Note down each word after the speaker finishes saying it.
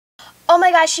Oh my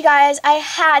gosh, you guys, I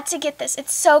had to get this.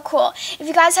 It's so cool. If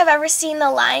you guys have ever seen the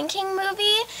Lion King movie,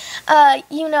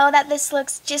 you know that this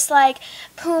looks just like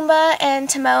Pumbaa and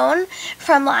Timon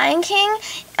from Lion King,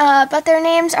 but their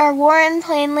names are Warren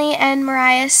Plainley and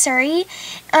MIRA SURREY,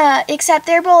 except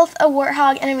they're both a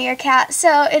warthog and a meerkat,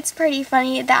 so it's pretty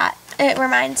funny that it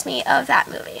reminds me of that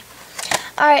movie.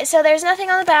 Alright, so there's nothing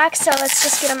on the back, so let's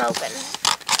just get them open.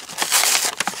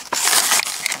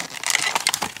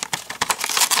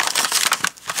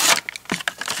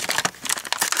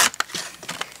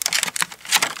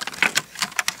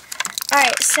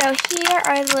 Alright, so here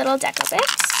are the little deco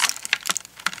bits.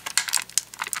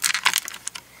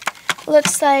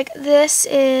 Looks like this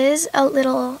is a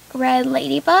little red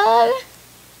ladybug.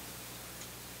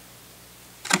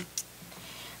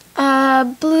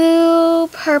 A blue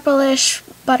purplish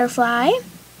butterfly.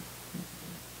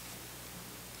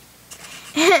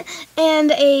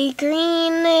 And a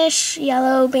greenish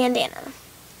yellow bandana.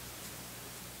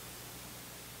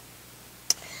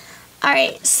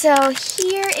 Alright, so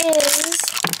here is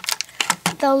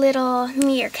the little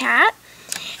meerkat.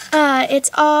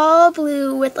 It's all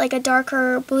blue with like a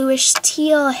darker bluish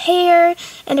teal hair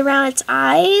and around its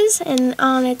eyes and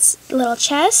on its little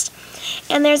chest.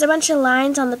 And there's a bunch of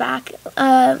lines on the back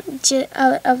of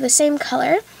the same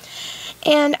color.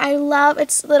 And I love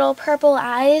its little purple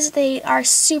eyes. They are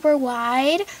super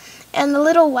wide. And the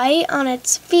little white on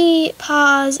its feet,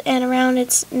 paws, and around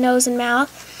its nose and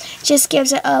mouth just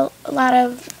gives it a lot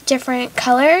of different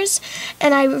colors.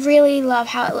 And I really love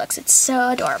how it looks. It's so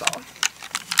adorable.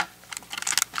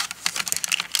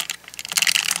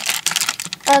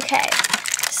 Okay,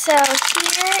 so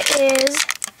here is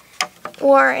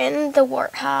Warren the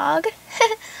warthog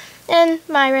and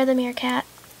MIRA the meerkat.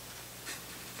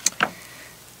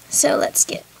 So let's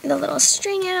get the little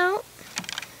string out.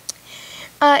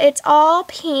 It's all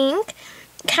pink,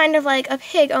 kind of like a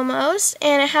pig almost,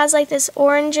 and it has like this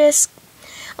orangish,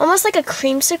 almost like a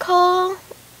creamsicle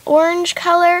orange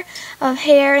color of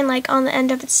hair and like on the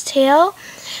end of its tail.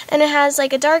 And it has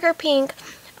like a darker pink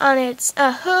on its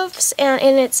hoofs and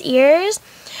in its ears.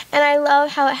 And I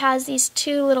love how it has these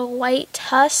two little white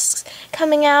tusks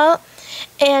coming out,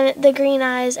 and the green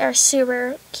eyes are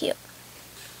super cute.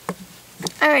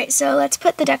 Alright, so let's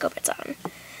put the deco bits on.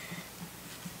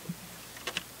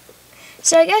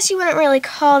 So I guess you wouldn't really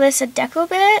call this a deco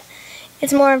bit.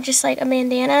 It's more of just like a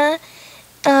bandana.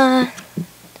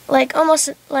 Like almost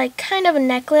like kind of a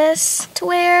necklace to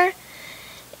wear.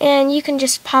 And you can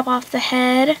just pop off the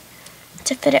head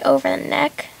to fit it over the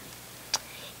neck.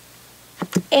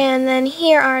 And then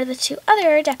here are the two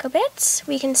other deco bits.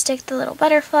 We can stick the little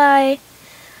butterfly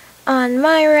on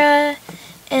MIRA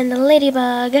and the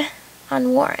ladybug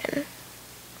on Warren.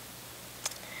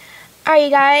 Alright, you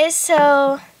guys,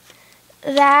 so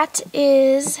that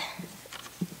is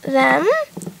them.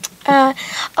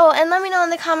 Oh, and let me know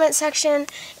in the comment section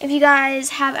if you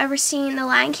guys have ever seen the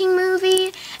Lion King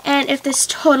movie and if this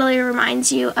totally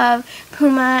reminds you of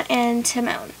Pumbaa and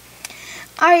Timon.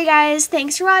 Alright guys,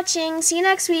 thanks for watching. See you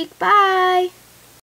next week. Bye!